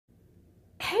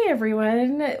Hey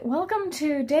everyone, welcome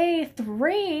to day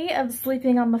 3 of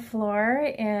sleeping on the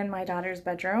floor in my daughter's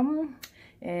bedroom.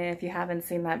 If you haven't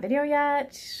seen that video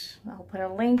yet, I'll put a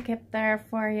link up there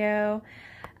for you.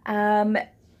 I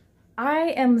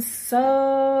am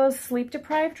so sleep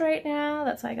deprived right now.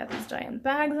 That's why I got these giant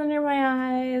bags under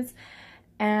my eyes.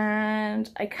 And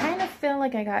I kind of feel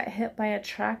like I got hit by a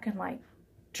truck and like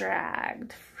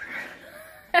dragged.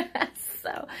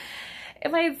 So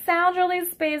if I sound really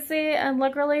spacey and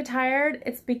look really tired,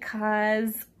 it's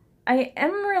because I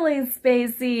am really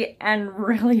spacey and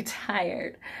really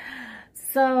tired.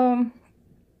 So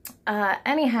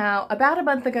anyhow, about a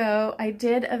month ago, I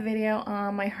did a video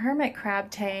on my Hermit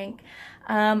crab tank.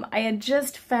 I had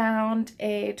just found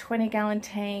a 20-gallon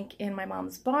tank in my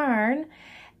mom's barn,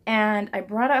 and I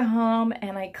brought it home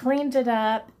and I cleaned it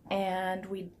up and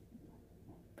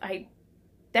I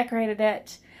decorated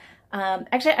it.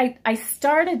 Actually, I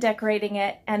started decorating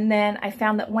it, and then I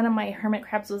found that one of my hermit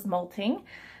crabs was molting,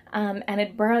 and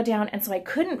it burrowed down, and so I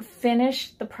couldn't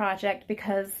finish the project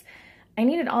because I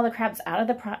needed all the crabs out of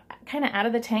the out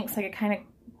of the tank so I could kind of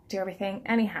do everything.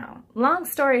 Anyhow, long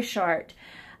story short,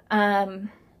 I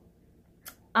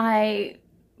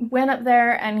went up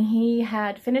there and he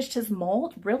had finished his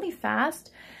molt really fast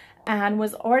and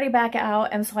was already back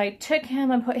out, and so I took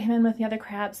him and put him in with the other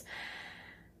crabs.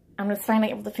 I was finally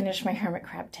able to finish my hermit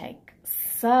crab tank.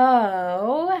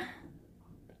 So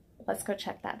let's go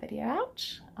check that video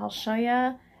out. I'll show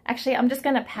you. Actually, I'm just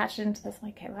gonna patch it into this.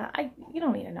 Okay, well, you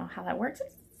don't need to know how that works.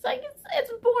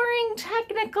 It's boring,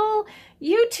 technical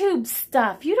YouTube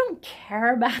stuff. You don't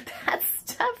care about that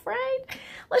stuff, right?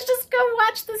 Let's just go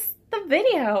watch the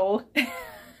video.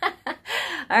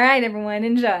 All right, everyone,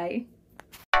 enjoy.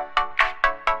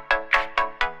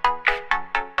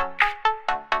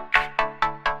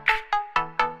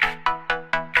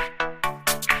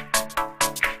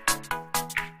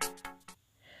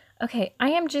 Okay, I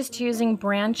am just using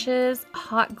branches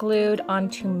hot glued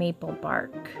onto maple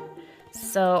bark.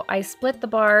 So I split the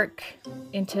bark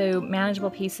into manageable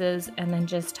pieces and then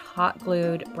just hot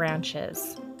glued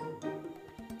branches.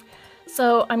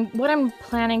 So what I'm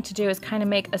planning to do is kind of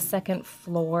make a second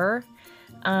floor.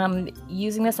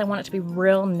 Using this, I want it to be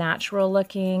real natural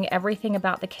looking. Everything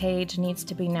about the cage needs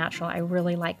to be natural. I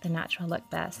really like the natural look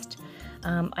best.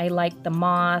 I like the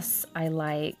moss, I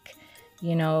like,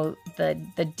 you know,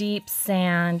 the deep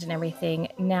sand and everything.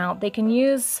 Now they can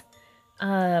use,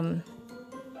 I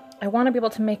want to be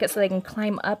able to make it so they can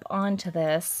climb up onto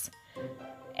this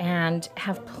and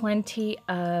have plenty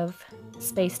of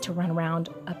space to run around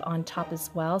up on top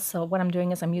as well. So what I'm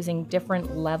doing is I'm using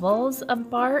different levels of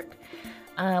bark.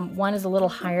 One is a little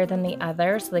higher than the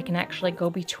other, so they can actually go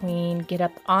between, get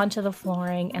up onto the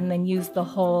flooring, and then use the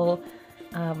whole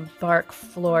bark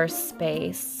floor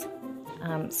space.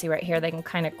 See right here, they can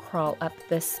kind of crawl up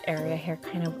this area here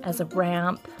kind of as a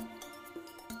ramp.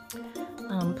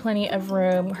 Plenty of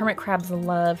room. Hermit crabs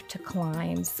love to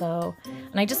climb, so,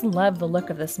 and I just love the look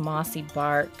of this mossy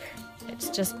bark. It's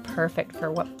just perfect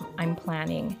for what I'm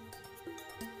planning.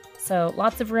 So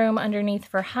lots of room underneath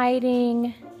for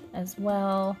hiding as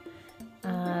well.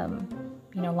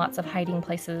 You know, lots of hiding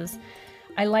places.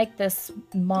 I like this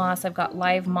moss. I've got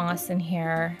live moss in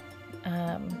here.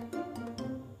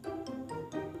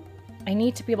 I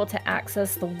need to be able to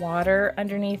access the water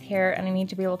underneath here, and I need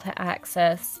to be able to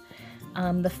access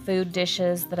the food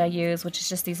dishes that I use, which is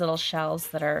just these little shells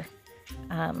that are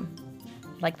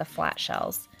like the flat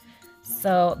shells.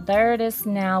 So there it is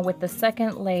now with the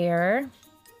second layer,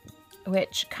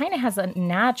 which kind of has a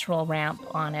natural ramp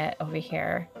on it over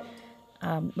here,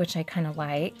 which I kind of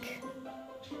like.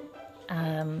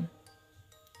 So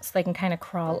they can kind of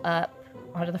crawl up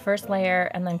onto the first layer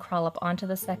and then crawl up onto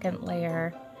the second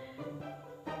layer.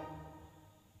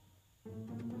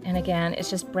 And again,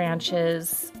 it's just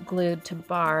branches glued to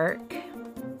bark.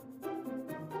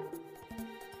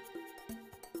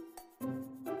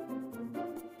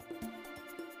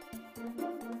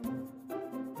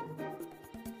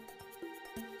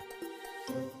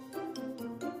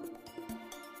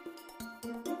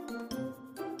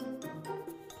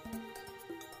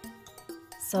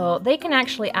 So they can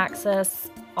actually access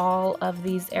all of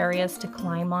these areas to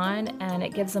climb on, and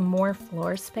it gives them more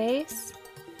floor space.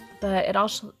 But it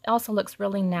also looks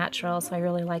really natural, so I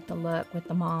really like the look with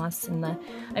the moss and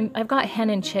I've got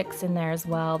hen and chicks in there as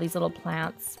well, these little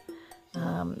plants.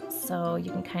 So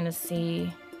you can kind of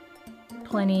see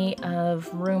plenty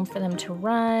of room for them to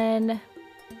run,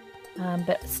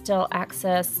 but still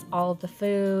access all of the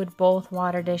food, both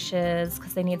water dishes,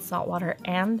 because they need salt water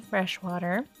and fresh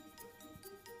water.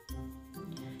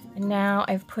 And now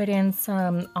I've put in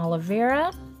some aloe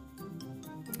vera.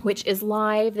 which is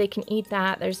live. They can eat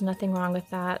that. There's nothing wrong with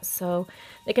that. So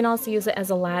they can also use it as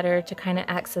a ladder to kind of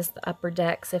access the upper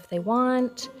decks if they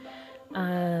want.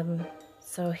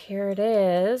 So here it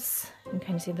is. You can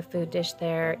kind of see the food dish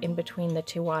there in between the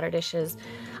two water dishes.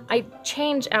 I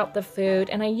change out the food,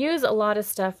 and I use a lot of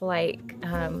stuff like,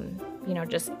 you know,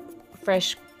 just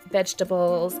fresh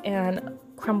vegetables and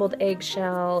crumbled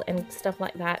eggshell and stuff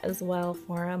like that as well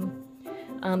for them.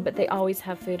 But they always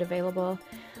have food available.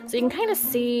 So you can kind of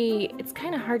see, it's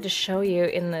kind of hard to show you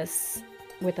in this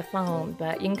with a phone,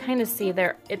 but you can kind of see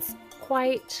there, it's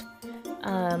quite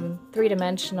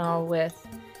three-dimensional with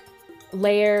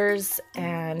layers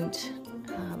and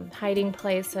hiding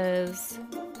places.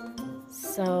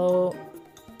 So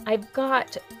I've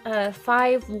got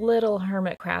 5 little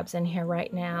hermit crabs in here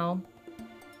right now.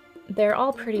 They're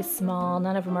all pretty small.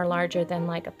 None of them are larger than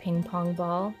like a ping pong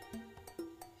ball.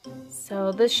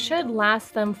 So this should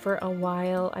last them for a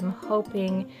while. I'm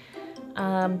hoping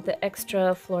the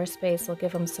extra floor space will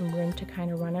give them some room to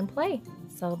kind of run and play.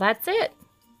 So that's it.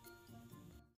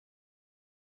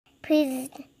 Please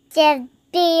give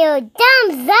video a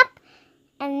thumbs up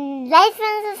and like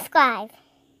and subscribe.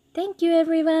 Thank you,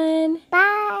 everyone.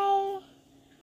 Bye.